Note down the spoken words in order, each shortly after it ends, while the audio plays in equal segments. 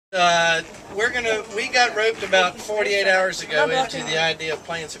We got roped about 48 hours ago into the idea of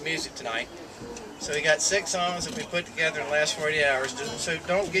playing some music tonight. So we got 6 songs that we put together in the last 48 hours. So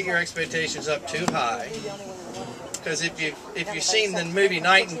don't get your expectations up too high. Because if you've seen the movie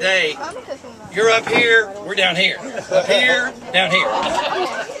Night and Day, you're up here, we're down here. Up here, down here.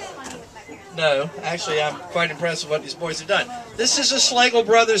 No, actually I'm quite impressed with what these boys have done. This is the Slagle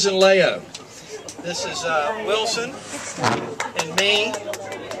brothers and Leo. This is Wilson and me,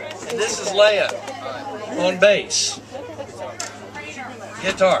 and this is Leo on bass,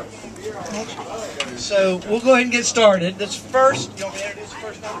 guitar. So we'll go ahead and get started. This first, you want me to introduce the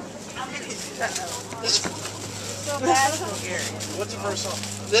first number? What's the first song?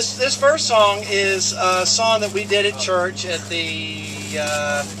 This first song is a song that we did at church at the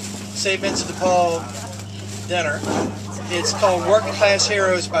St. Vincent de Paul dinner. It's called Working Class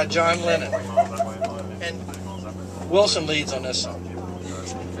Heroes by John Lennon. And Wilson leads on this song.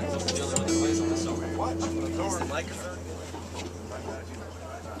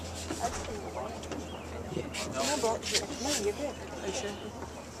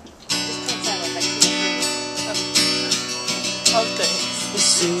 As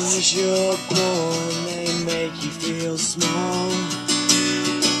soon as you're born, they make you feel small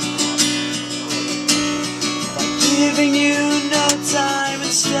by giving you no time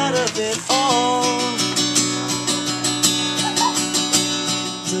instead of it all.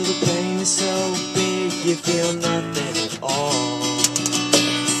 Till the pain is so big you feel nothing at all.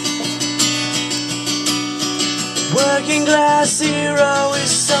 Working class hero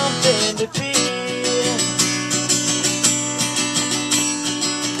is something to be.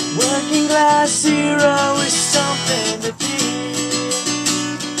 Working class hero is something to be.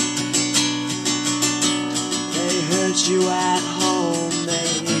 They hurt you at home, they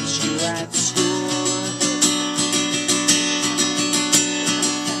hate you at school.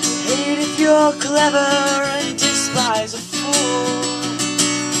 They hate if you're clever and despise a fool.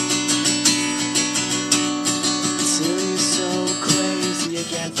 Until you're so crazy you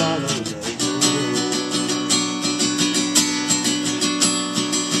can't follow their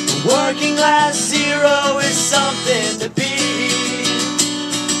working class hero is something to be.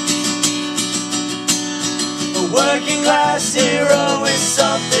 A working class hero is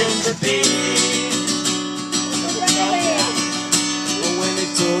something to be. But when they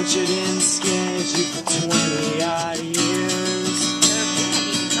tortured and scared you for 20 odd years,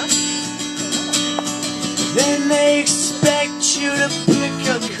 then they expect you to pick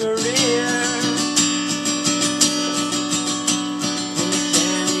a career.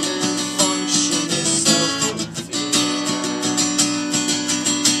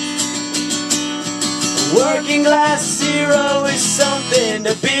 Working class hero is something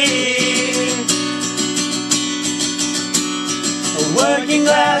to be. A working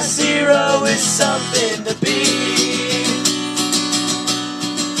class hero is something to be.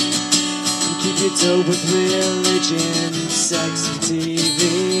 And keep your toe with religion, sex and TV.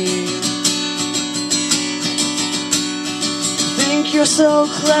 Think you're so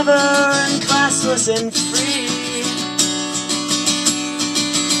clever and classless and free.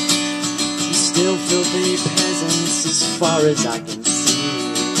 Still filthy peasants as far as I can see.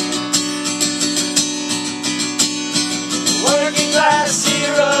 A working class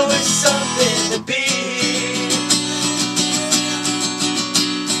hero is something to be.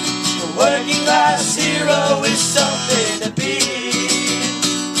 A working class hero is something to be.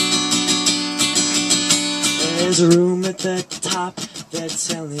 There's a room at the top, they're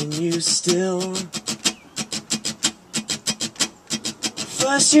telling you still.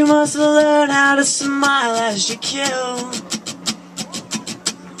 First you must learn how to smile as you kill.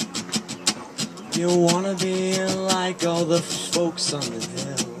 You wanna be like all the folks on the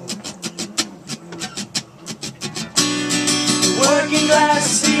hill. The working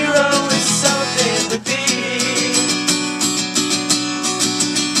class hero is something to be.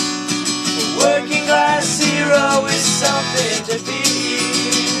 The working class hero is something to be.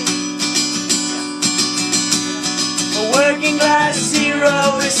 A working class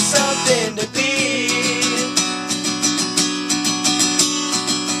hero is something to be.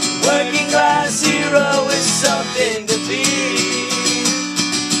 A working class hero is something to be.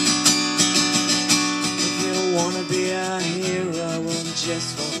 If you wanna be a hero, well just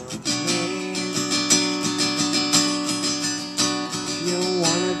follow me. If you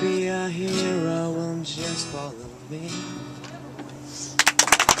wanna be a hero, well just follow me.